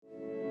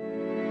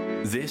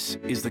This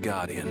is The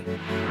Guardian.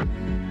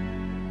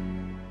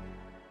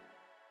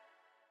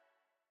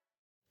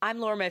 I'm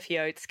Laura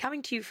Murphy-Oates,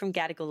 coming to you from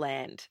Gadigal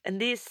Land, and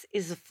this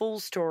is The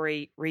Full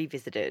Story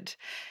Revisited.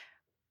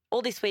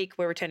 All this week,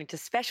 we're returning to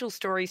special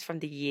stories from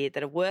the year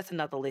that are worth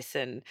another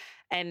listen.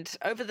 And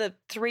over the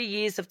 3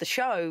 years of the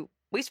show,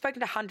 we've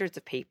spoken to hundreds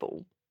of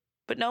people,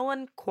 but no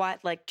one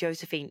quite like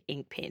Josephine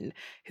Inkpin,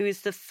 who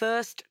is the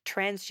first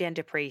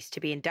transgender priest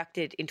to be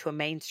inducted into a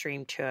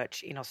mainstream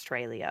church in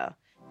Australia.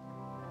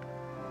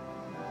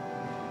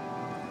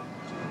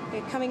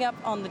 We're coming up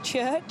on the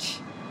church,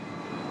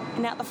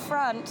 and out the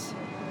front,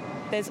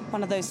 there's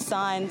one of those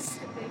signs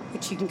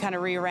which you can kind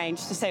of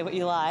rearrange to say what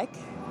you like,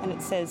 and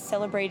it says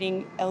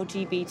celebrating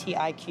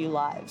LGBTIQ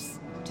lives,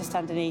 just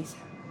underneath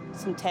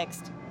some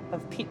text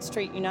of Pitt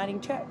Street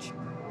Uniting Church.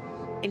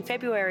 In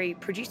February,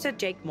 producer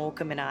Jake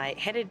Morecambe and I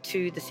headed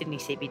to the Sydney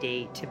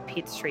CBD to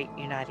Pitt Street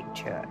Uniting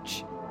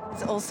Church.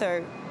 There's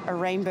also a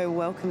rainbow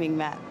welcoming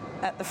mat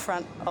at the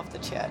front of the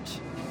church.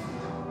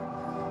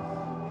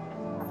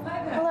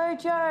 Hello,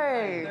 Joe. How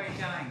are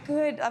you going?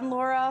 Good, I'm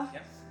Laura.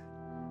 Yep.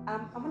 I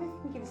wonder if you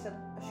can give us a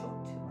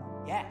short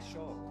tour. Yeah,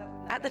 sure.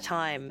 At the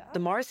time, the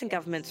Morrison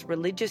government's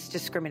religious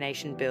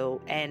discrimination bill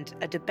and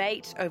a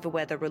debate over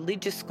whether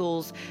religious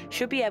schools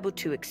should be able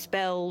to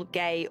expel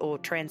gay or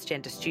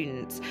transgender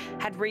students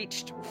had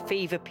reached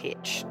fever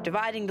pitch,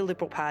 dividing the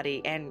Liberal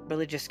Party and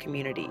religious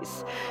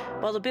communities.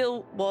 Well, the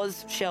bill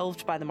was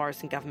shelved by the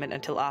Morrison government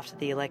until after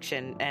the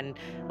election, and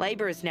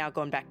Labor has now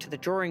gone back to the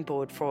drawing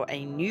board for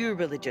a new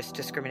religious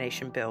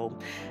discrimination bill.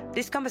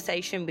 This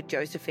conversation with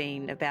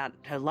Josephine about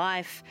her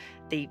life,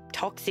 the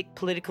toxic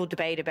political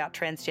debate about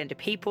transgender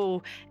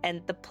people,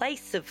 and the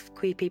place of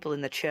queer people in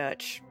the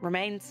church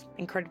remains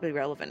incredibly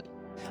relevant.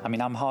 I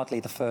mean, I'm hardly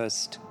the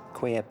first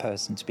queer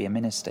person to be a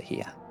minister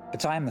here,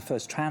 but I am the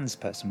first trans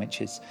person, which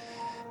is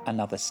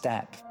another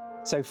step.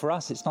 So for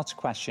us, it's not a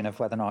question of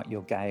whether or not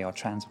you're gay or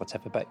trans,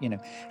 whatever, but,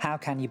 how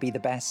can you be the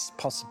best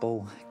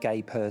possible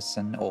gay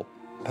person or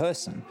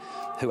person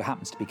who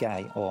happens to be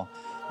gay or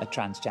a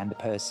transgender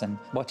person?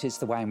 What is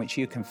the way in which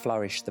you can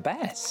flourish the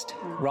best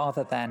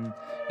rather than,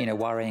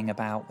 worrying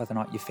about whether or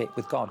not you fit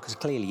with God? Because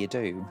clearly you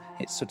do.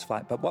 It's sort of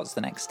like, but what's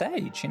the next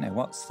stage? You're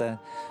not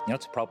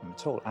a problem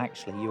at all.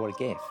 Actually, you're a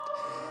gift.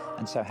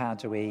 And so how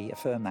do we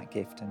affirm that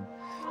gift and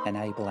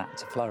enable that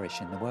to flourish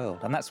in the world?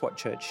 And that's what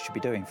church should be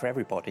doing for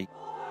everybody.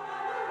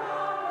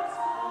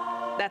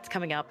 That's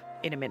coming up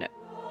in a minute.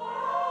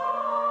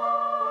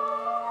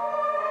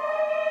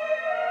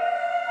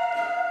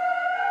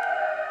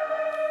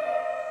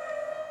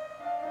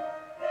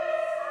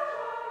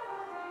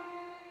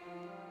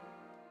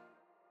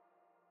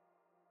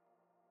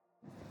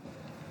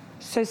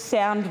 So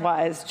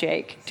sound-wise,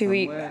 Jake,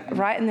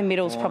 right in the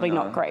middle is probably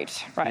not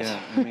great, right?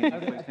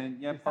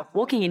 Yeah,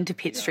 Walking into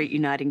Pitt Street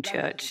Uniting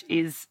Church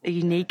is a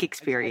unique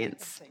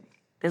experience.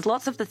 There's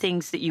lots of the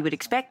things that you would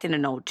expect in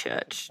an old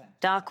church: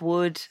 dark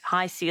wood,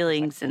 high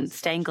ceilings and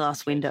stained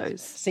glass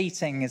windows.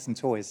 Seating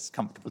isn't always as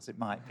comfortable as it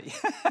might be.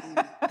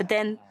 But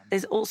then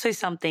there's also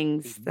some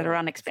things that are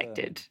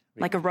unexpected,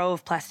 like a row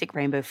of plastic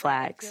rainbow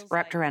flags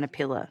wrapped around a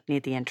pillar near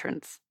the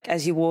entrance.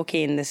 As you walk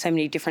in, there's so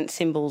many different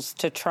symbols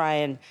to try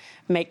and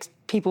make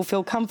people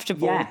feel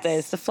comfortable. Yes.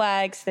 There's the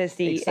flags, there's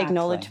the Exactly.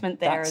 acknowledgement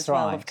there That's as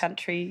well right. of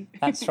country.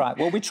 That's right.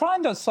 Well, we try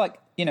and just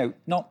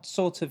not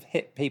sort of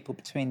hit people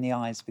between the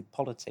eyes with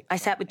politics. I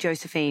sat with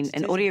Josephine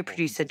and audio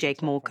producer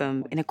Jake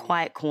Morecambe in a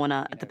quiet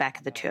corner at the back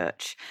of the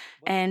church,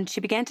 and she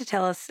began to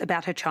tell us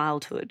about her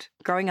childhood,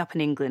 growing up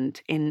in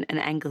England in an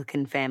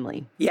Anglican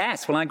family.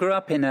 Yes, well, I grew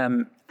up in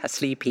a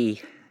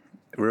sleepy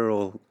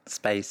rural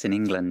space in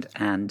England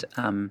and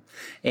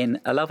in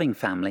a loving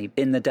family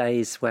in the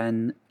days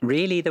when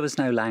really there was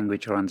no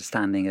language or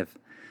understanding of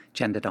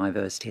gender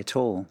diversity at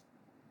all.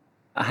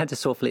 I had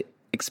this awful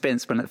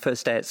experience when the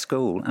first day at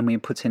school, and we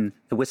put in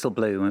the whistle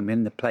blew and we were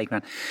in the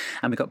playground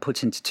and we got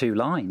put into two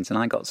lines, and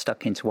I got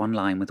stuck into one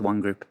line with one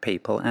group of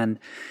people, and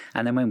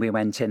then when we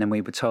went in and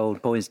we were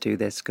told boys do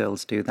this,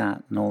 girls do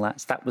that and all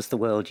that was the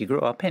world you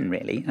grew up in,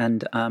 really.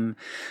 And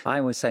I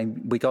always say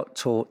we got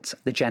taught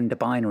the gender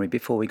binary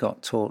before we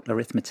got taught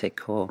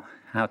arithmetic or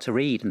how to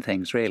read and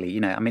things, really.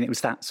 It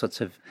was that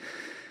sort of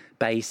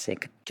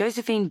basic.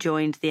 Josephine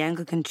joined the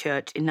Anglican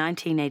Church in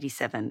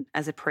 1987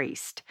 as a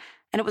priest,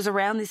 and it was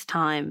around this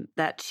time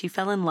that she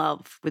fell in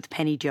love with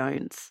Penny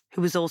Jones,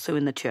 who was also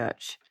in the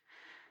church.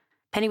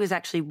 Penny was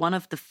actually one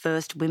of the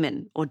first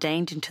women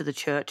ordained into the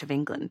Church of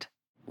England.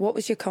 What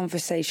was your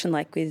conversation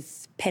like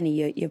with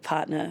Penny, your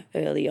partner,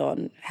 early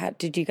on? How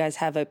did you guys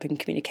have open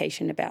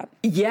communication about?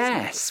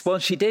 Yes. Well,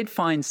 she did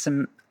find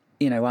some,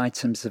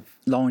 items of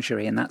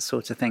lingerie and that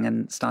sort of thing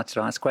and started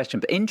to ask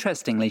questions. But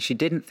interestingly, she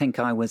didn't think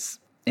I was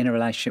in a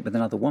relationship with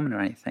another woman or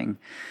anything.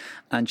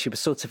 And she was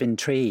sort of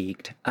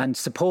intrigued and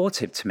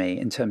supportive to me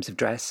in terms of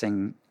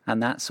dressing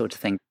and that sort of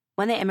thing.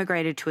 When they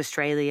emigrated to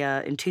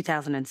Australia in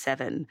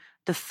 2007,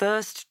 the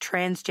first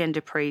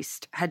transgender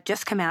priest had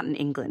just come out in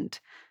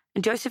England,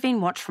 and Josephine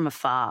watched from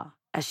afar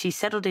as she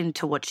settled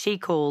into what she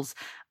calls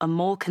a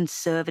more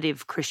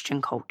conservative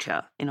Christian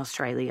culture in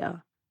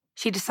Australia.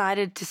 She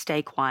decided to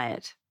stay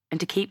quiet and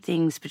to keep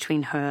things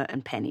between her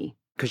and Penny.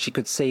 Because she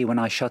could see when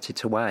I shut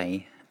it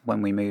away,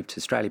 when we moved to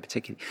Australia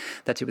particularly,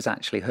 that it was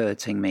actually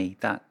hurting me.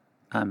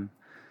 And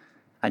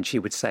she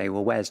would say,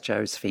 well, where's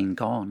Josephine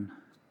gone?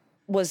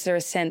 Was there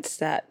a sense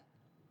that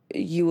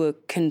you were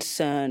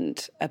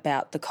concerned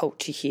about the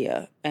culture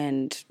here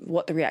and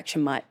what the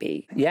reaction might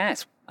be?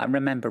 Yes. I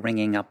remember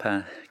ringing up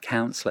a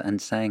counsellor and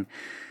saying,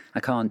 I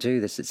can't do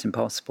this, it's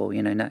impossible,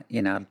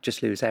 I'll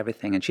just lose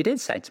everything. And she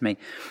did say to me,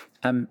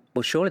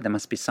 well, surely there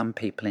must be some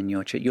people in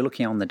your church. You're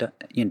looking on the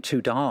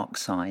too dark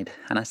side.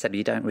 And I said,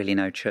 you don't really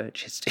know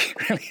churches, do you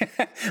really?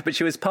 But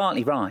she was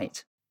partly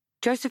right.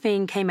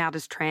 Josephine came out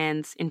as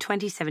trans in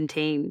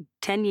 2017,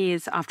 10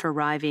 years after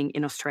arriving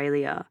in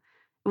Australia.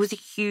 It was a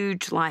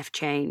huge life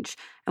change,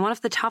 and one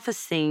of the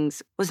toughest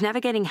things was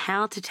navigating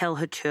how to tell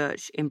her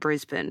church in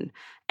Brisbane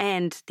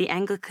and the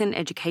Anglican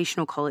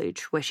Educational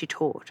College where she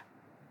taught.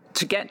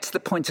 To get to the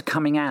point of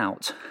coming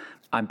out,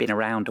 I've been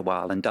around a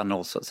while and done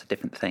all sorts of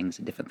different things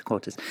in different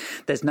quarters.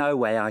 There's no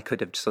way I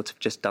could have sort of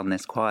just done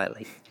this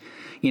quietly.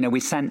 We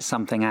sent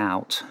something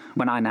out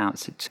when I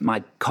announced it to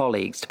my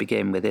colleagues to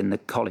begin with in the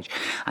college,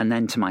 and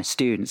then to my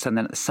students, and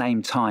then at the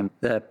same time,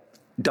 the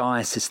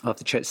diocese of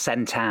the church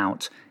sent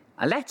out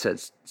a letter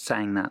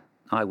saying that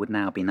I would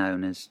now be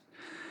known as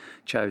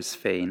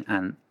Josephine,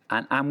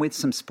 and with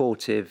some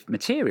supportive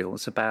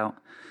materials about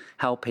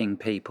helping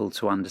people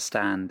to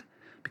understand,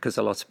 because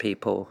a lot of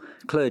people,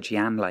 clergy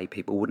and lay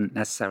people, wouldn't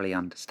necessarily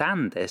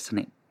understand this, and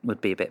it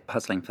would be a bit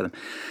puzzling for them,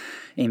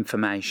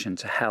 information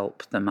to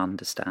help them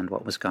understand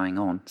what was going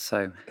on.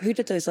 So, who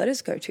did those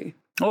letters go to?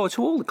 Oh,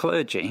 to all the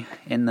clergy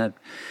in the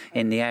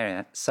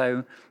area.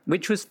 So,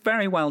 which was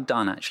very well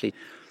done, actually.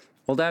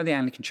 Although the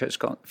Anglican Church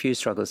got a few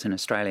struggles in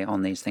Australia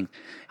on these things,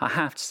 I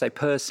have to say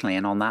personally,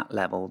 and on that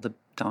level, the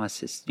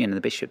diocese, the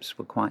bishops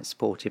were quite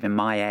supportive in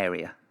my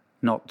area,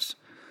 not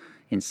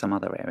in some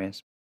other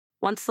areas.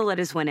 Once the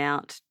letters went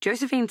out,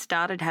 Josephine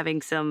started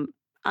having some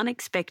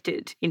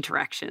unexpected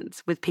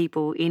interactions with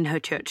people in her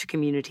church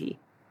community.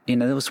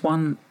 There was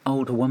one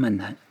older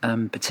woman,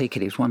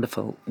 particularly, was a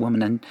wonderful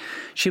woman, and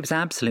she was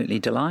absolutely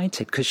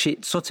delighted because she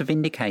sort of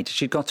indicated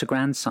she'd got a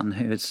grandson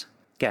who was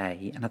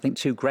gay, and I think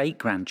 2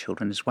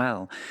 great-grandchildren as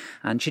well.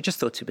 And she just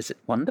thought it was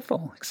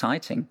wonderful,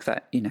 exciting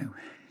that,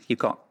 you've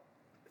got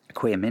a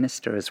queer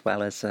minister as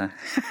well as a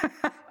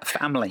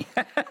family.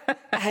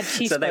 Had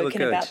she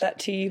spoken about that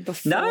to you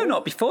before? No,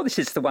 not before. This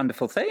is the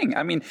wonderful thing.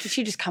 I mean, did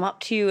she just come up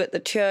to you at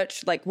the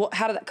church? Like,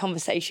 how did that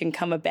conversation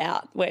come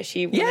about? Where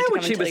she wanted to come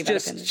and tell you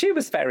about it? She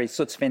was very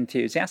sort of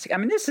enthusiastic. I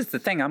mean, this is the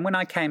thing. When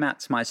I came out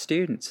to my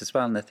students as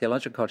well in the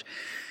theological college,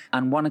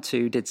 and 1 or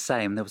 2 did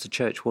say, and there was a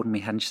church warden we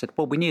had, and she said,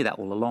 well, we knew that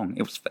all along.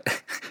 It was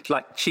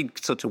like she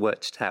sort of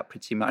worked it out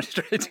pretty much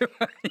straight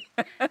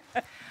away.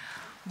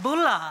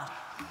 Bulla,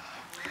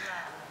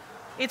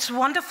 it's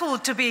wonderful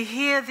to be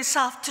here this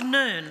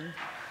afternoon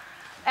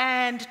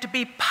and to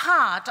be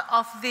part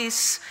of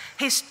this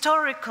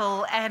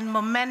historical and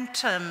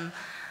momentum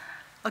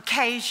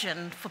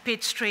occasion for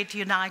Pitt Street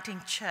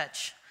Uniting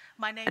Church.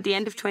 At the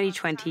end of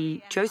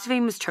 2020,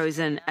 Josephine was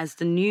chosen as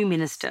the new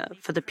minister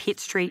for the Pitt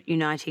Street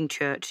Uniting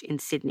Church in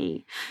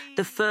Sydney,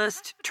 the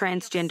first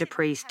transgender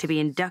priest to be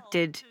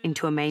inducted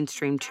into a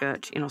mainstream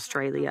church in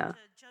Australia.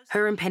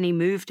 Her and Penny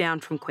moved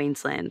down from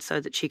Queensland so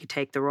that she could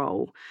take the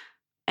role,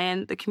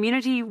 and the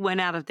community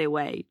went out of their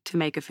way to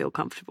make her feel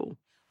comfortable.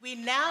 We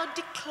now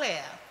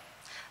declare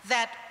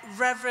that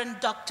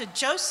Reverend Dr.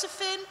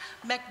 Josephine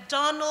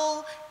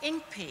McDonald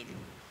Ingpin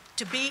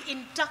to be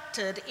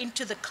inducted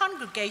into the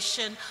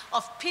congregation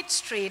of Pitt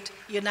Street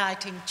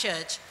Uniting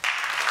Church.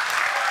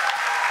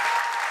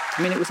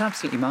 I mean, it was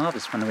absolutely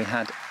marvellous when we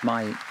had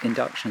my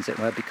induction, as it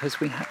were, because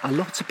we had a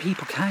lot of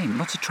people came,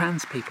 lots of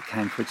trans people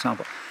came, for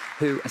example,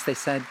 who, as they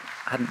said,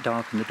 hadn't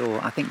darkened the door.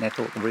 I think they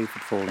thought the roof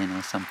had fallen in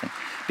or something,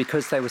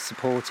 because they were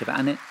supportive.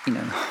 And,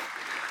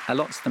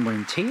 lots of them were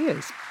in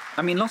tears.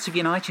 I mean, lots of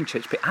Uniting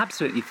Church people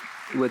absolutely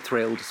were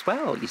thrilled as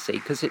well, you see,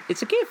 because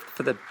it's a gift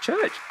for the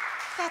church.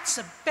 That's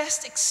the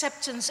best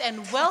acceptance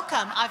and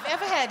welcome I've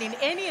ever had in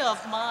any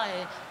of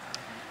my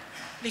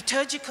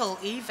liturgical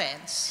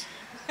events.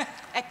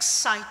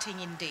 Exciting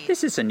indeed.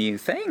 This is a new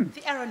thing.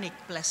 The Aaronic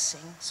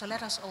blessing. So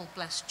let us all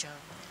bless Joe.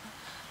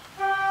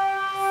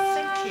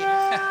 Thank you.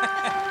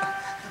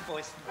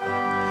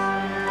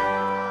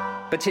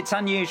 But it's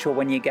unusual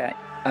when you get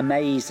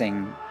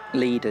amazing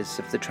leaders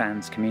of the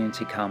trans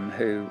community come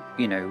who,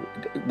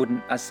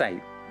 wouldn't, I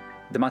say,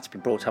 they might have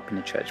been brought up in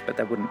the church, but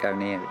they wouldn't go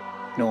near it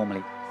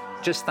normally.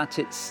 Just that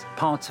it's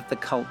part of the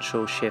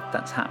cultural shift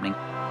that's happening.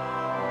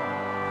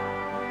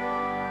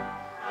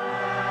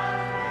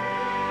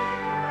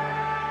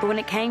 But when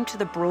it came to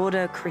the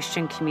broader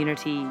Christian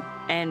community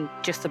and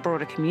just the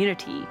broader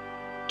community,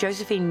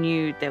 Josephine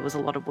knew there was a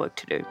lot of work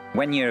to do.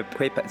 When you're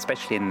equipped,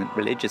 especially in the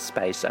religious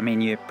space,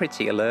 you're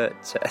pretty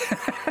alert to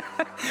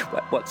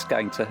what's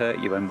going to hurt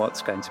you and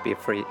what's going to be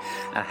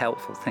a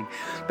helpful thing.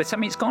 But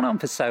it's gone on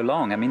for so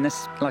long.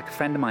 This, like a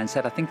friend of mine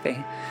said, I think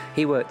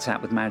he worked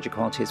out with marriage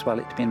equality as well.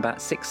 It'd been about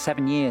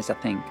 6-7 years, I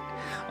think,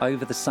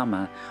 over the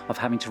summer of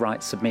having to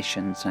write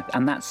submissions.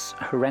 And that's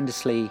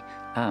horrendously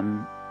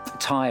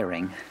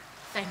tiring.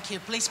 Thank you.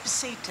 Please be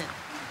seated.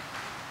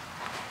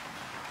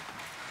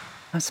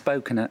 I've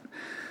spoken at,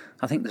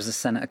 I think there was a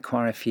Senate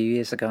Choir a few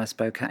years ago I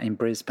spoke at in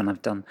Brisbane.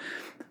 I've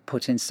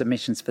put in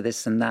submissions for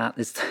this and that.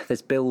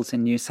 There's bills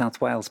in New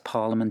South Wales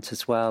Parliament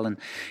as well. And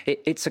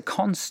it's a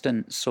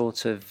constant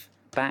sort of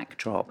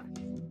backdrop.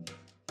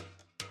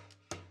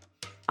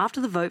 After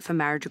the vote for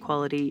marriage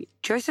equality,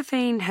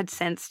 Josephine had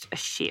sensed a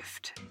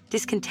shift.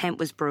 Discontent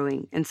was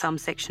brewing in some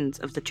sections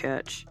of the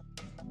church.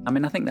 I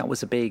mean, I think that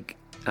was a big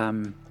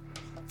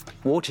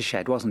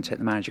watershed, wasn't it,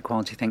 the marriage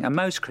equality thing? And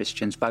most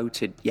Christians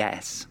voted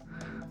yes,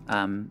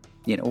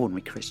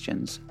 ordinary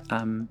Christians.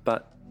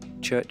 But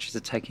churches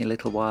are taking a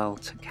little while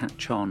to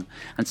catch on.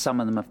 And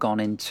some of them have gone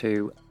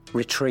into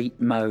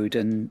retreat mode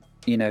and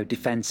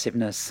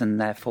defensiveness, and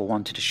therefore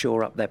wanted to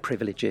shore up their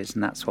privileges,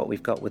 and that's what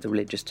we've got with the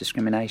Religious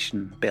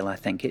Discrimination Bill, I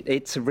think.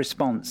 It's a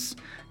response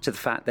to the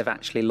fact they've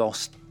actually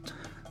lost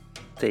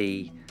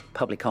the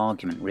public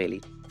argument,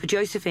 really. For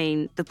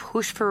Josephine, the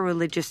push for a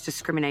Religious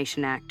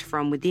Discrimination Act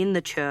from within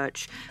the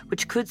church,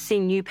 which could see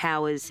new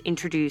powers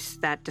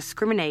introduced that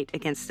discriminate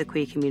against the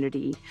queer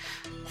community,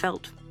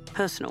 felt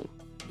personal.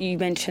 You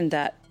mentioned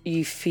that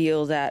you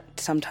feel that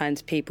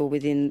sometimes people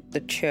within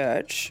the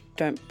church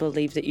don't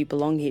believe that you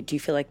belong here. Do you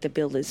feel like the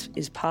bill is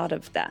part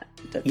of that?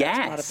 Yes,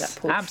 that's part of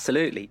that push?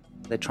 Absolutely.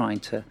 They're trying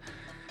to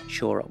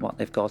shore up what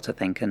they've got, I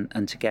think,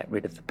 and to get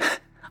rid of the...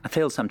 I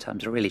feel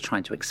sometimes they're really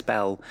trying to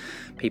expel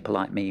people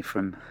like me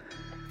from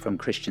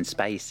Christian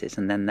spaces,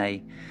 and then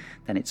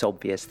it's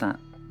obvious that,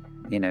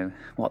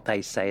 what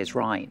they say is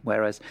right.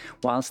 Whereas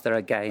whilst there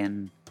are gay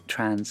and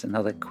trans and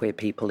other queer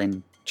people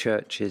in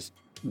churches,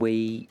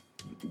 we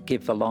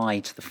give a lie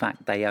to the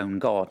fact they own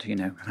God,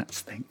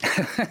 that's the thing.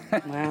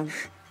 Wow.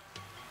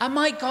 And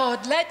my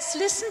God, let's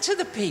listen to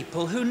the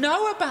people who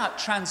know about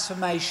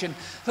transformation,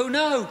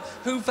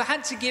 who've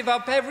had to give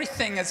up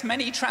everything, as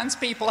many trans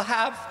people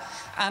have,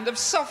 and have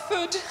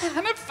suffered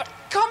and have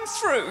come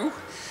through.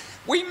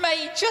 We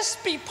may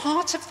just be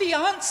part of the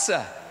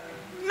answer,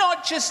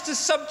 not just a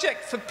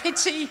subject for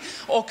pity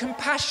or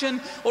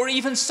compassion or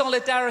even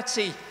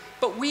solidarity,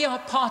 but we are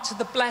part of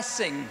the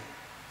blessing.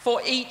 For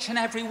each and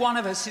every one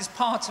of us is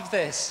part of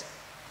this.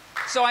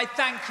 So I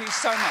thank you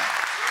so much.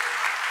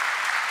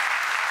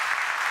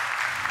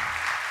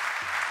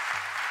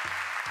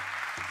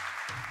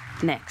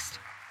 Next,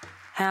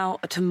 how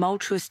a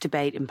tumultuous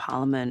debate in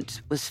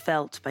Parliament was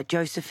felt by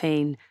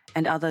Josephine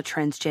and other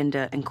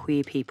transgender and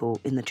queer people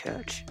in the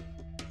church.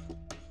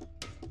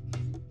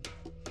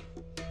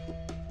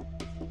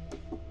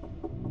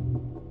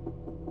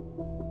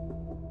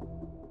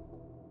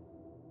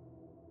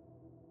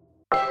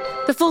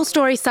 The Full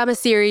Story Summer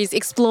Series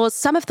explores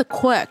some of the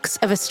quirks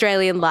of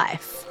Australian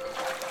life.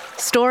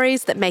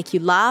 Stories that make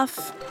you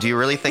laugh. Do you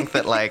really think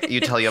that,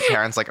 you tell your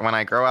parents, when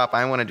I grow up,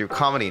 I want to do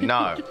comedy?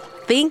 No.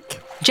 Think.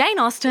 Jane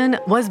Austen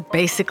was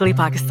basically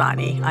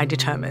Pakistani, I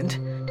determined.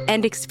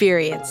 And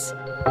experience.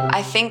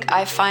 I think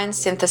I find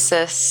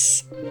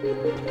synthesis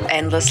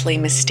endlessly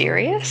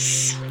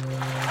mysterious.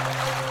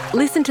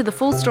 Listen to the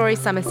Full Story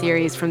Summer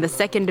Series from the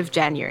 2nd of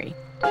January.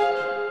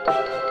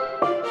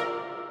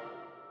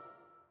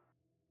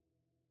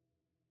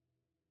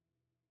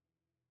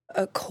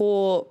 A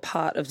core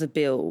part of the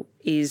bill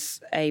is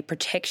a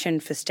protection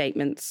for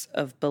statements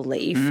of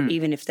belief,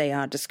 even if they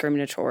are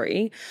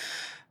discriminatory.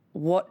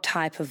 What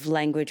type of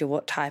language or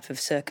what type of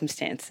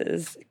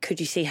circumstances could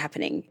you see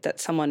happening that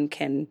someone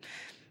can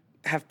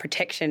have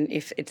protection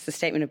if it's the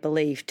statement of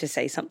belief to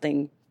say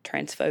something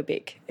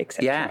transphobic,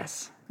 etc.?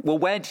 Yes. Well,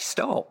 where do you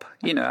stop?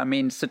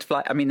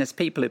 There's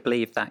people who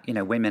believe that,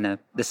 women are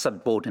the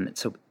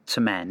subordinate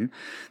to men.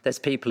 There's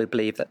people who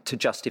believe that to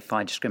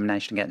justify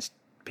discrimination against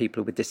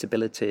people with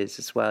disabilities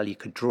as well, you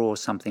could draw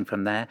something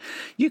from there.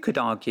 You could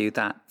argue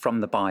that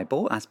from the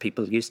Bible, as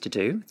people used to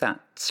do, that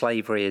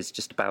slavery is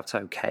just about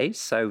okay,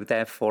 so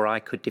therefore I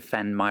could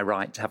defend my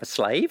right to have a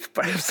slave.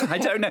 Perhaps, I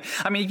don't know.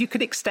 You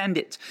could extend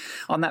it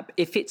on that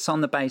if it's on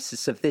the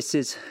basis of this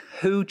is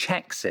who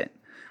checks it.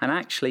 And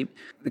actually,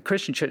 the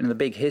Christian church in the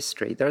big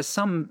history, there are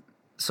some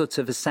sort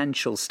of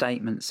essential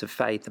statements of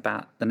faith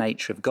about the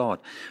nature of God.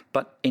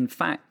 But in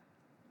fact,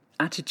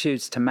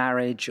 attitudes to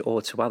marriage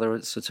or to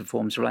other sorts of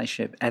forms of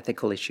relationship,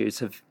 ethical issues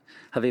have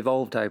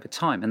evolved over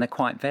time, and they're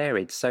quite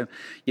varied. So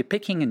you're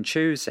picking and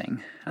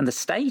choosing, and the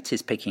state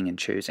is picking and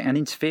choosing and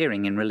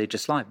interfering in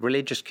religious life.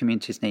 Religious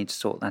communities need to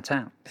sort that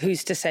out.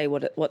 Who's to say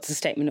what's a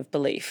statement of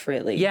belief,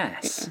 really?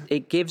 Yes,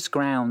 it gives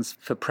grounds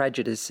for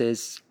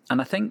prejudices,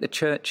 and I think the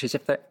churches,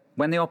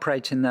 when they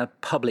operate in the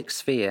public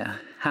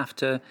sphere, have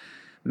to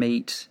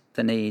meet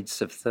the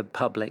needs of the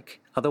public.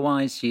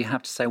 Otherwise, you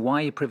have to say,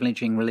 why are you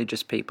privileging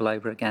religious people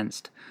over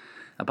against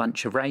a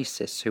bunch of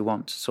racists who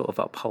want to sort of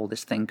uphold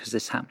this thing because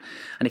this happened?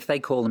 And if they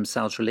call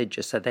themselves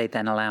religious, are they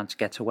then allowed to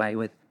get away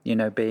with,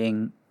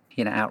 being,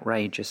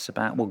 outrageous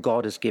about, well,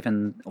 God has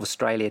given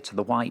Australia to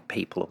the white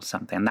people or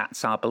something, and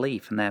that's our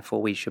belief, and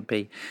therefore we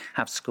should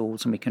have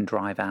schools and we can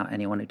drive out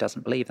anyone who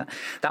doesn't believe that.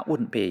 That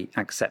wouldn't be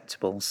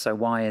acceptable. So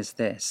why is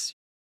this?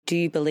 Do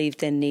you believe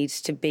there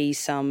needs to be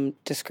some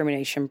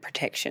discrimination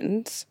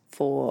protections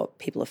for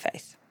people of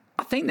faith?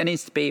 I think there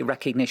needs to be a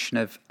recognition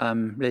of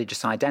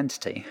religious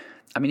identity.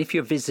 I mean, if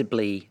you're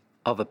visibly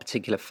of a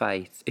particular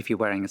faith, if you're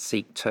wearing a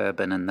Sikh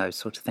turban and those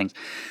sorts of things,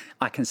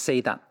 I can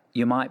see that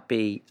you might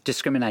be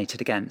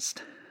discriminated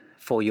against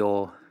for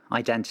your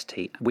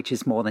identity, which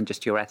is more than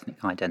just your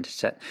ethnic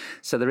identity.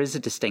 So there is a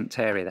distinct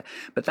area there.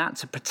 But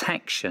that's a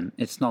protection.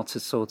 It's not a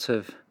sort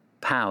of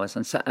powers.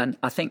 And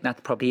I think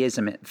that probably is,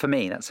 for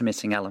me, that's a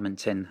missing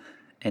element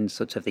in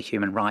sort of the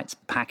human rights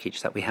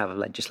package that we have of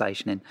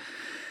legislation in.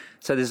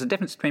 So there's a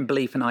difference between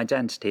belief and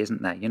identity,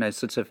 isn't there? You know,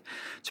 sort of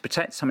to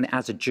protect someone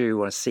as a Jew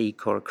or a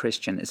Sikh or a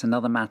Christian, it's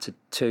another matter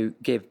to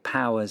give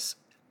powers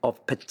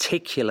of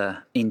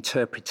particular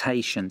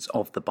interpretations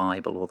of the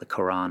Bible or the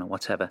Quran or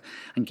whatever,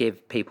 and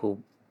give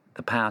people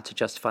the power to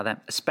justify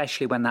that,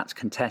 especially when that's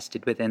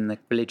contested within the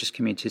religious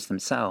communities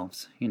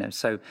themselves. You know,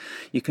 so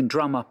you can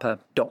drum up a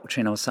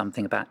doctrine or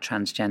something about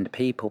transgender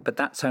people, but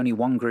that's only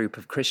one group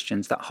of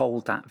Christians that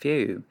hold that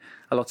view.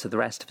 A lot of the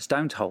rest of us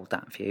don't hold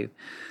that view.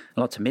 A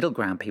lot of middle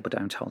ground people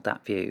don't hold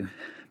that view.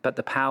 But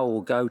the power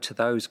will go to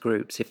those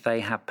groups if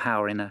they have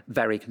power in a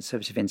very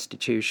conservative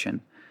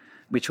institution,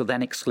 which will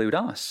then exclude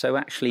us. So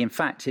actually, in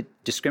fact, it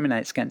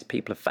discriminates against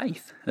people of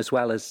faith as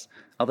well as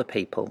other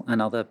people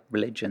and other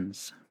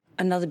religions.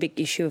 Another big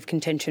issue of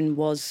contention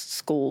was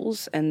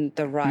schools and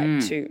the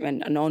right to,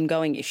 and an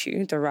ongoing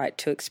issue, the right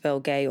to expel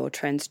gay or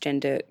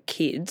transgender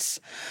kids.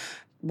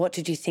 What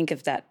did you think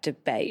of that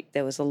debate?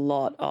 There was a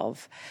lot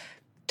of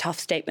tough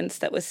statements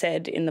that were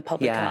said in the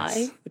public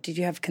eye. Did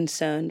you have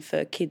concern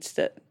for kids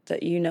that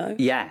you know?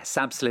 Yes,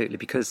 absolutely.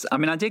 Because, I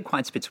mean, I did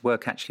quite a bit of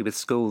work actually with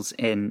schools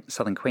in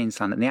southern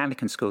Queensland. And the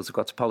Anglican schools have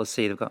got a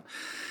policy, they've got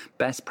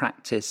best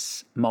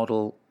practice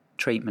model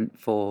treatment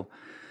for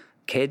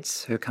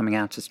kids who are coming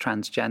out as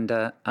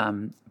transgender,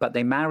 but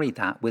they marry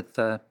that with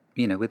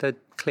with a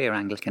clear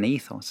Anglican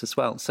ethos as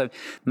well. So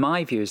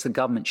my view is the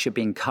government should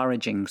be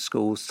encouraging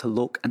schools to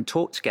look and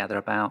talk together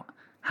about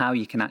how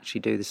you can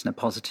actually do this in a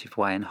positive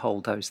way and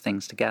hold those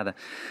things together.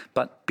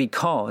 But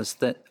because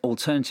the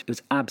alternative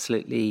was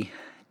absolutely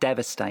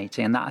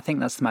devastating, and I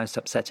think that's the most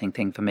upsetting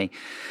thing for me,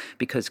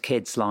 because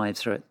kids'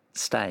 lives are at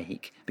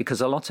stake,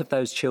 because a lot of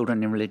those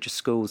children in religious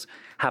schools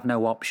have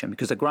no option,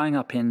 because they're growing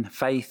up in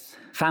faith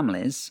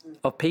families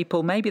of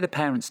people maybe the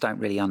parents don't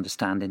really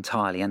understand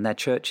entirely, and their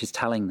church is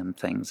telling them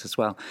things as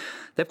well.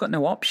 They've got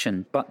no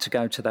option but to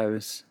go to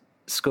those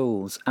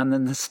schools, and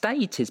then the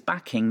state is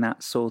backing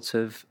that sort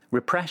of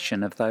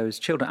repression of those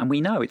children. And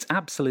we know it's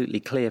absolutely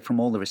clear from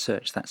all the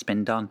research that's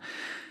been done,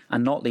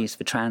 and not least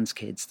for trans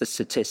kids, the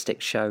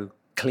statistics show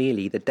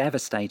clearly the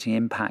devastating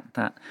impact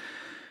that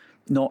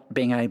not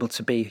being able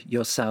to be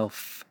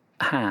yourself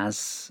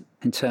has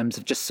in terms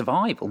of just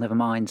survival, never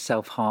mind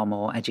self-harm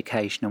or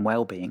education and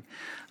well-being.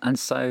 And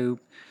so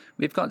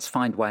we've got to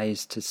find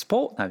ways to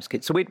support those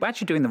kids. So we're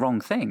actually doing the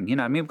wrong thing. You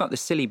know, I mean, we've got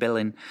this silly bill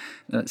in,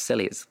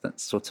 silly,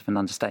 that's sort of an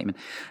understatement,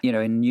 you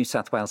know, in New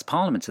South Wales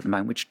Parliament at the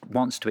moment, which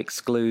wants to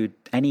exclude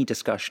any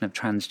discussion of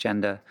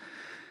transgender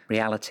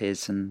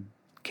realities and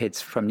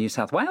kids from New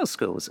South Wales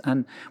schools,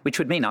 and which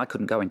would mean I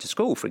couldn't go into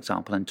school, for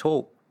example, and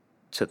talk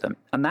to them.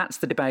 And that's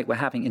the debate we're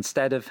having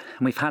instead of,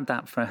 and we've had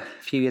that for a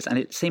few years, and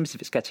it seems as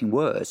if it's getting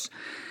worse,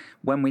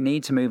 when we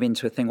need to move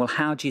into a thing, well,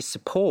 how do you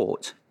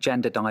support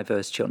gender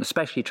diverse children,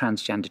 especially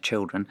transgender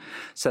children,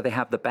 so they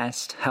have the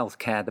best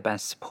healthcare, the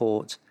best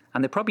support,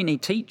 and they probably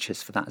need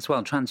teachers for that as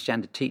well,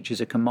 transgender teachers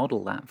who can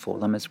model that for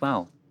them as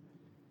well.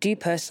 Do you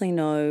personally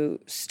know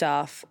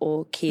staff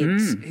or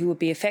kids who would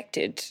be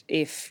affected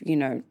if, you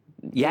know,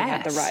 you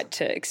had the right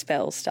to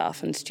expel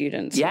staff and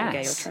students who are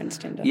gay or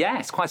transgender?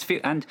 Yes, quite a few.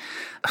 And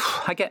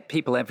I get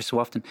people every so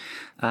often,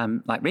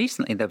 like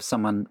recently there was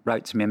someone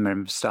wrote to me, a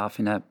member of staff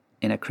in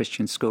a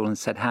Christian school, and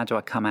said, how do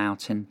I come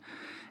out in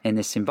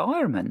this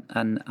environment?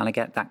 And I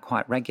get that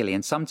quite regularly.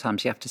 And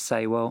sometimes you have to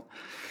say, well,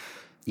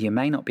 you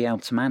may not be able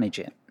to manage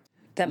it.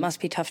 That must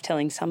be tough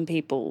telling some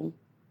people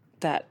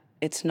that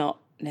it's not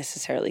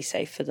necessarily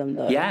safe for them,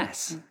 though.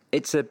 Yes.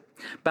 It's a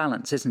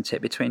balance, isn't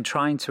it, between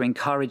trying to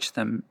encourage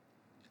them,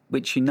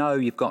 which you know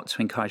you've got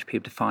to encourage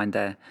people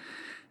to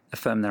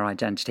affirm their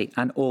identity,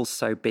 and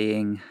also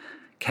being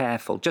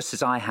careful, just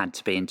as I had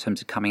to be in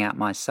terms of coming out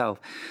myself,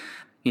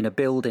 you know,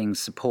 building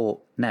support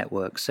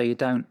networks so you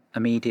don't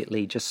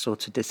immediately just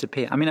sort of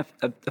disappear. I mean,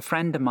 a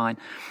friend of mine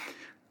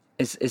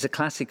is a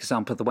classic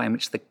example of the way in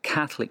which the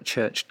Catholic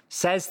Church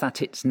says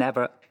that it's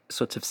never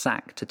sort of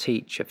sacked a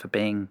teacher for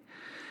being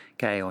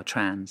gay or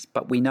trans,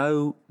 but we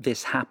know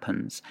this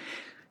happens.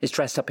 Is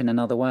dressed up in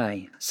another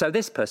way. So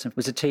this person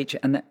was a teacher,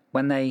 and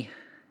when they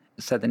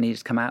said they needed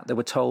to come out, they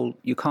were told,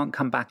 you can't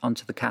come back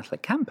onto the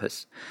Catholic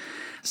campus.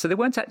 So they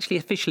weren't actually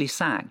officially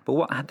sacked, but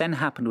what then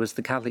happened was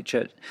the Catholic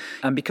Church,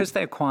 and because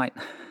they're quite,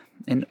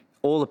 in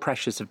all the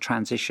pressures of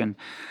transition,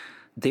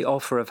 the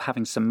offer of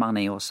having some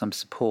money or some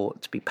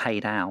support to be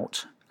paid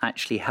out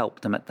actually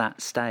helped them at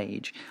that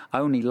stage.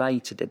 Only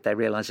later did they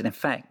realise that, in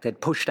fact, they'd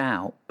pushed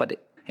out, but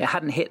it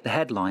hadn't hit the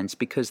headlines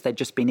because they'd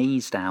just been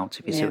eased out,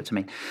 if you see what I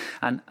mean.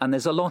 And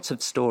there's a lot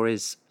of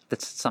stories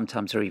that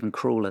sometimes are even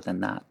crueler than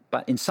that.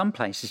 But in some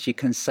places you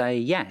can say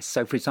yes.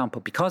 So, for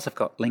example, because I've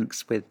got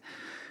links with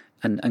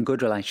and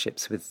good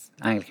relationships with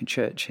Anglican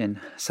Church in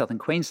southern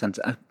Queensland.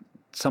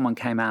 Someone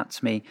came out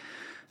to me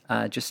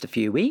just a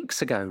few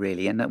weeks ago,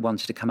 really, and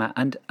wanted to come out.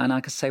 And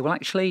I could say, well,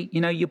 actually,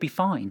 you'll be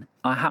fine.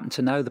 I happen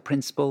to know the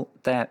principal.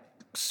 They're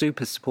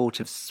super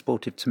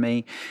supportive to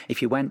me.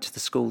 If you went to the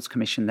schools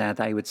commission there,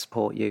 they would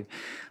support you.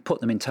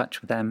 Put them in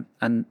touch with them,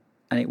 and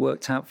it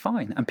worked out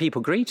fine. And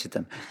people greeted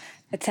them.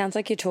 It sounds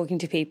like you're talking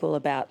to people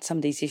about some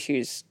of these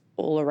issues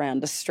all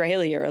around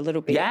Australia a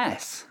little bit.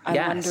 Yes. I'm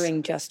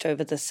wondering, just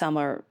over the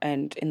summer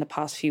and in the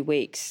past few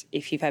weeks,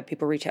 if you've had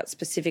people reach out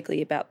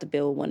specifically about the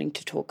bill, wanting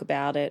to talk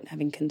about it,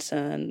 having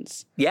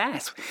concerns.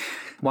 Yes.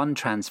 One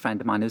trans friend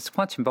of mine who's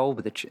quite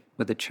involved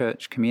with the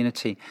church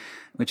community,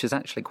 which is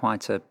actually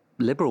quite a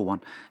liberal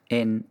one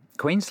in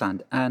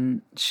Queensland,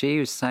 and she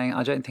was saying,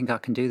 I don't think I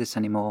can do this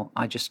anymore.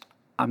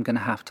 I'm going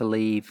to have to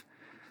leave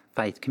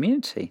faith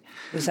community.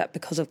 Was that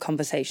because of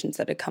conversations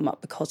that had come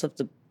up because of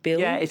the bill?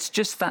 Yeah, it's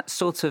just that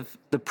sort of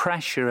the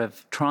pressure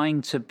of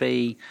trying to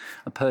be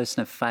a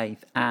person of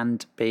faith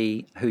and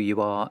be who you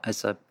are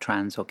as a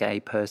trans or gay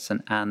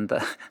person, and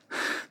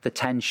the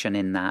tension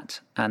in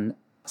that. And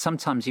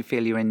sometimes you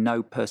feel you're in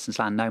no person's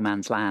land, no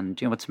man's land.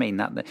 Do you know what I mean?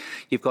 That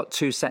you've got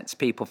two sets of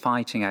people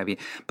fighting over you.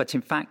 But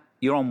in fact,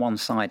 you're on one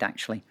side,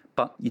 actually.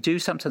 But you do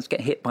sometimes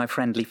get hit by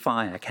friendly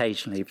fire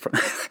occasionally from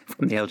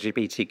the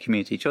LGBT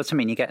community. Do you know what I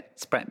mean? You get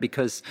spread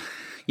because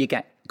you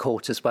get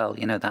caught as well,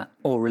 that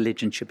all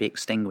religion should be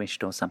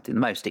extinguished or something,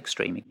 the most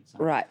extreme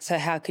example. Right. So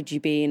how could you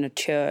be in a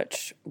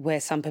church where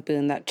some people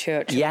in that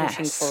church are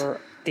pushing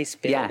for this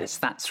bill? Yes,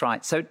 that's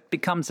right. So it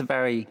becomes a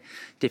very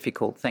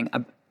difficult thing.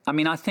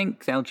 I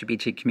think the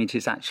LGBT community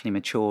is actually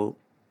mature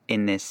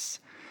in this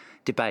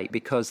debate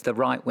because the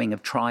right wing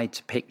have tried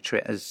to picture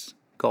it as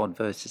God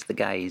versus the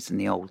gays and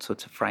the old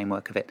sort of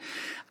framework of it.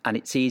 And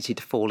it's easy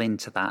to fall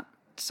into that.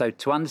 So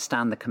to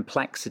understand the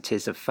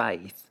complexities of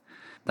faith,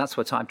 that's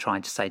what I've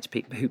tried to say to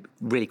people who are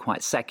really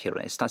quite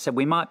secularist. I said,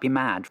 we might be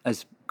mad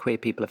as queer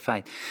people of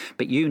faith,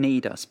 but you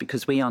need us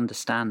because we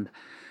understand.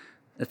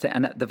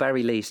 And at the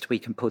very least, we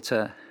can put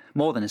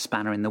more than a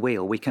spanner in the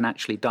wheel. We can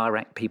actually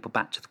direct people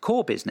back to the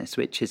core business,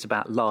 which is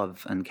about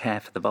love and care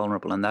for the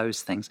vulnerable and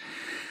those things,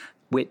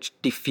 which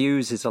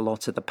diffuses a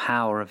lot of the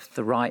power of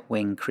the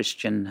right-wing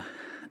Christian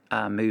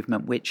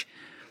movement, which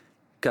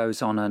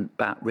goes on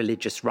about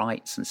religious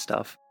rights and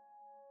stuff.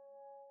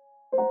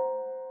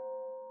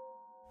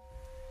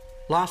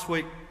 Last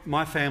week,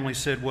 my family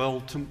said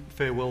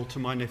farewell to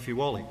my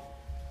nephew Ollie.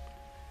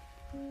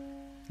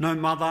 No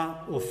mother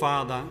or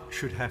father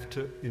should have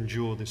to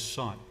endure this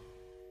sight.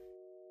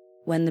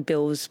 When the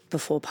bill was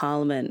before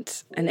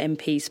Parliament, an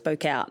MP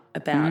spoke out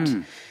about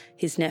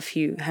his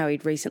nephew, how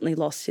he'd recently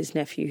lost his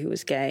nephew who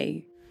was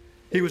gay.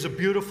 He was a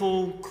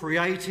beautiful,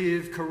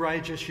 creative,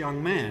 courageous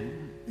young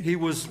man. He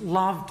was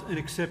loved and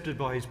accepted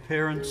by his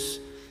parents,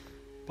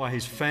 by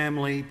his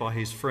family, by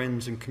his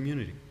friends and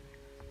community.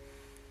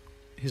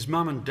 His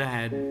mum and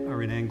dad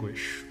are in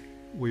anguish.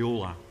 We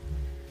all are.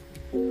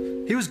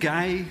 He was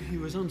gay, he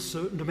was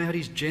uncertain about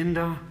his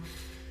gender,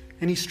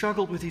 and he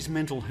struggled with his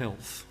mental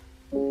health.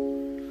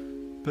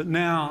 But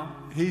now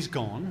he's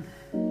gone,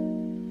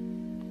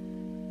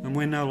 and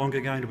we're no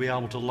longer going to be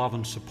able to love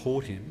and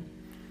support him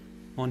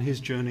on his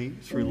journey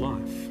through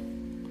life.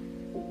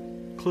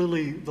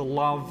 Clearly, the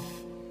love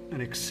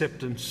and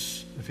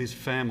acceptance of his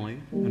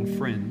family and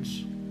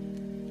friends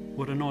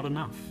were not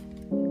enough.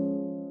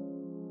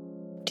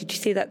 Did you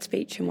see that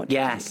speech and what did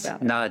you think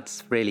about it? No,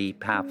 it's really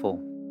powerful.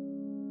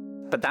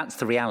 But that's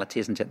the reality,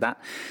 isn't it? That,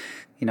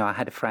 I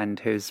had a friend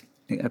who's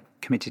a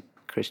committed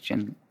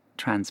Christian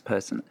trans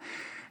person,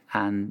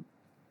 and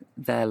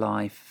their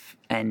life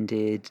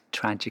ended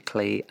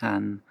tragically,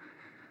 and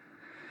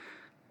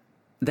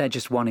they're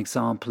just one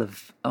example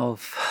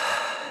of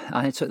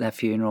I took their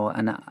funeral,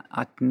 and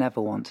I'd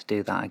never want to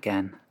do that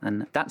again.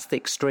 And that's the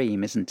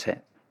extreme, isn't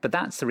it? But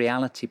that's the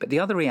reality. But the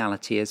other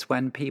reality is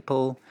when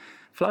people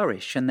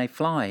flourish and they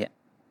fly,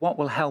 what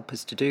will help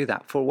us to do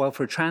that?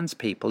 For trans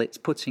people, it's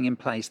putting in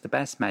place the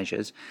best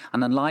measures.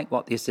 And unlike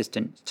what the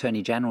Assistant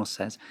Attorney General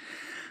says,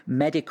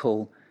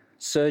 medical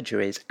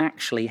surgeries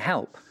actually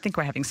help. I think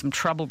we're having some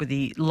trouble with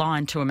the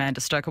line to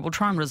Amanda Stoker. We'll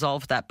try and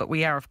resolve that, but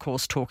we are, of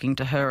course, talking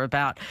to her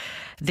about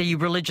the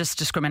religious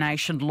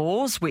discrimination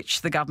laws,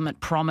 which the government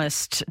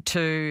promised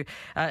to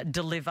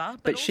deliver.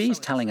 But she's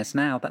telling us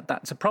now that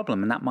that's a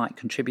problem, and that might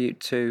contribute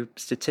to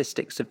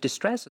statistics of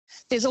distress.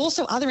 There's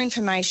also other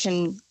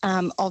information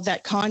of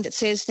that kind that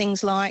says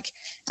things like,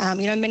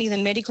 many of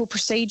the medical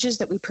procedures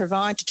that we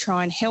provide to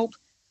try and help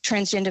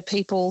transgender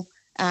people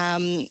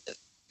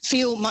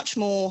feel much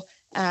more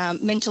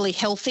mentally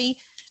healthy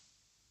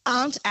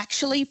aren't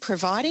actually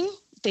providing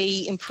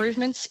the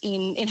improvements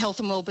in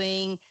health and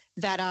well-being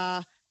that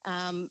are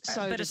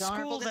so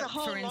desirable. There's a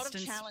whole lot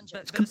of challenges.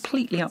 It's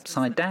completely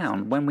upside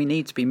down when we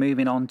need to be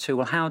moving on to,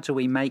 well, how do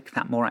we make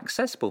that more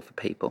accessible for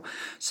people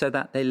so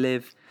that they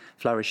live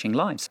flourishing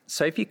lives?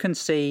 So if you can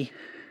see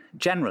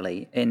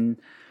generally in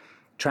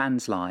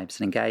trans lives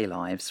and in gay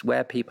lives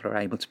where people are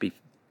able to be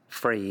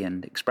free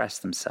and express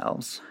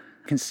themselves,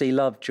 you can see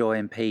love, joy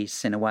and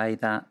peace in a way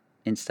that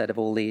instead of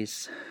all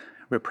these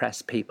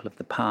repressed people of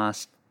the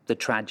past, the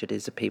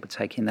tragedies of people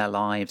taking their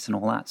lives and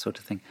all that sort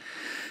of thing.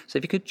 So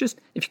if you could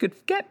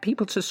get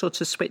people to sort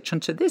of switch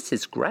onto, this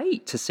is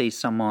great to see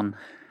someone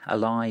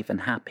alive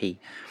and happy.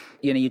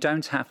 You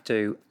don't have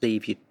to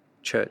leave your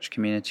church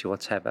community or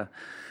whatever,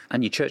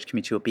 and your church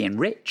community will be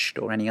enriched,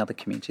 or any other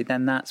community,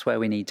 then that's where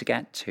we need to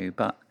get to.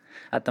 But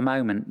at the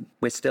moment,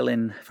 we're still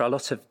for a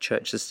lot of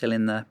churches, still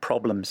in the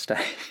problem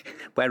stage,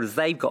 whereas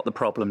they've got the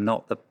problem,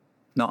 not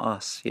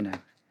us,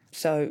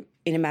 So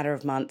in a matter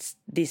of months,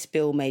 this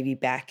bill may be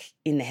back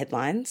in the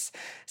headlines.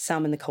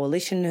 Some in the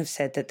coalition have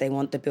said that they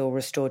want the bill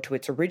restored to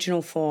its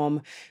original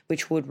form,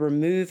 which would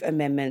remove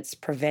amendments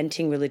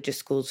preventing religious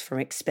schools from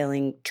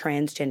expelling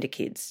transgender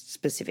kids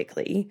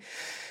specifically.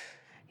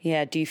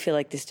 Yeah, do you feel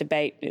like this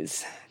debate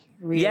is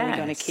really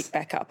going to kick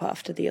back up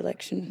after the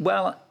election?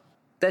 Well,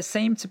 there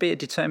seem to be a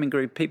determined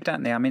group of people,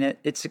 don't there? I mean,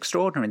 it's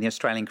extraordinary. The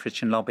Australian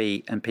Christian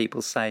Lobby and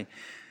people say,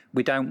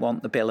 we don't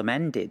want the bill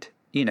amended.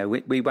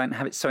 We won't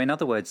have it. So in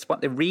other words,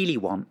 what they really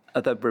want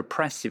are the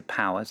repressive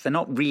powers. They're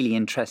not really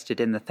interested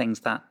in the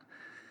things that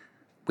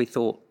we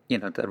thought,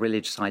 the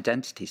religious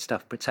identity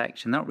stuff,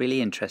 protection. They're not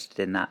really interested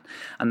in that.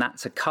 And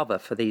that's a cover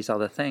for these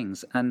other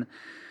things. And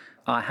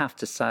I have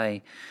to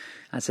say,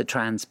 as a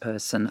trans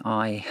person,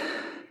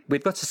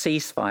 we've got a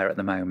ceasefire at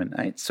the moment.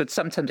 Right? So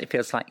sometimes it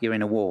feels like you're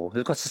in a war.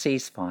 We've got a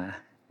ceasefire.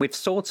 We've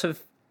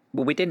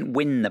we didn't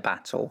win the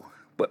battle,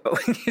 but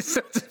we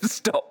sort of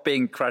stopped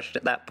being crushed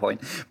at that point.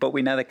 But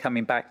we know they're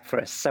coming back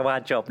for us. So our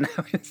job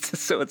now is to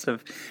sort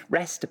of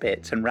rest a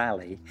bit and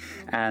rally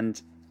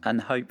and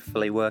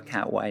hopefully work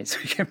out ways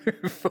we can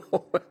move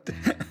forward.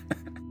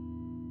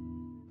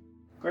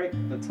 Great,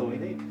 that's all we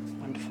need.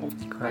 Wonderful.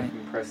 Great. I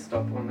can press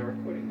stop on the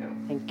recording now.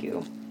 Thank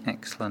you.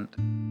 Excellent.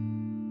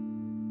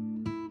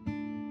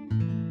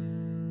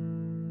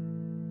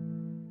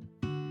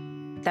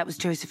 That was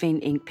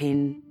Josephine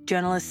Inkpin.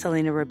 Journalist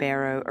Selena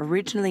Ribeiro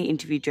originally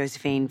interviewed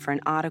Josephine for an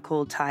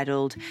article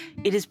titled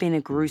 "It Has Been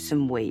a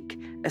Gruesome Week,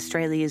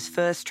 Australia's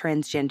First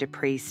Transgender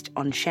Priest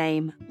on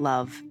Shame,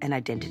 Love and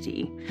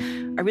Identity."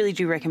 I really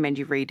do recommend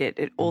you read it.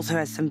 It also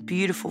has some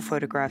beautiful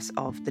photographs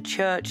of the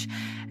church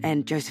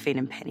and Josephine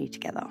and Penny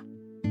together.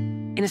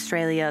 In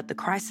Australia, the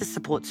crisis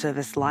support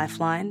service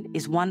Lifeline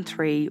is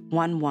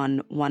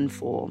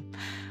 131114.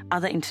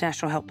 Other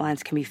international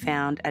helplines can be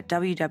found at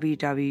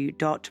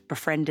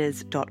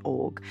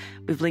www.befrienders.org.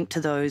 We've linked to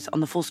those on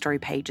the Full Story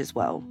page as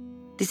well.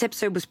 This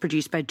episode was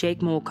produced by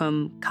Jake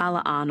Morecambe,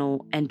 Carla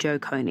Arnold and Joe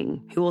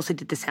Koning, who also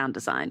did the sound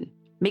design.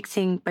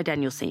 Mixing by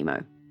Daniel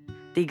Simo.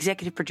 The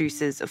executive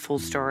producers of Full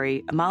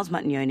Story are Miles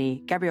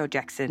Martignoni, Gabrielle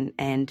Jackson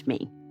and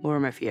me, Laura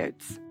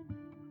Murphy-Oates.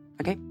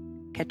 Okay,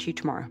 catch you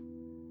tomorrow.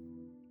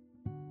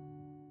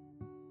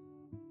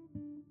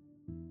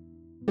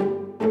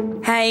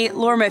 Hey,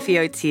 Laura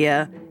Murphy-Oates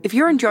here. If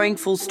you're enjoying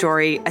Full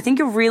Story, I think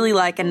you'll really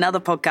like another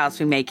podcast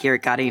we make here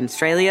at Guardian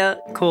Australia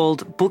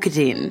called Book It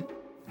In.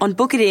 On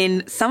Book It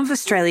In, some of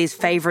Australia's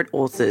favourite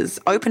authors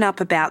open up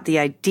about the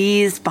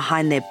ideas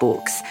behind their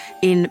books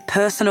in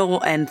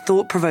personal and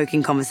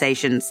thought-provoking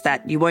conversations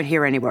that you won't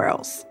hear anywhere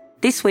else.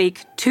 This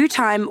week,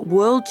 two-time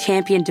world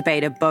champion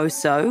debater Bo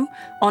So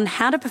on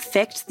how to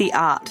perfect the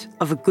art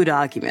of a good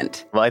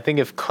argument. I think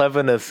if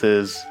cleverness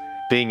is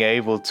being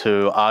able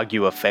to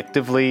argue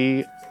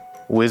effectively,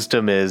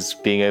 wisdom is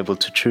being able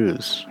to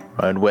choose,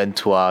 right? When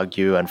to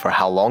argue and for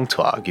how long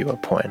to argue a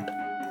point.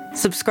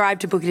 Subscribe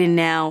to Book It In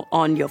now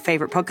on your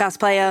favourite podcast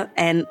player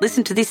and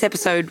listen to this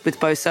episode with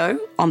Bo So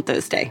on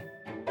Thursday.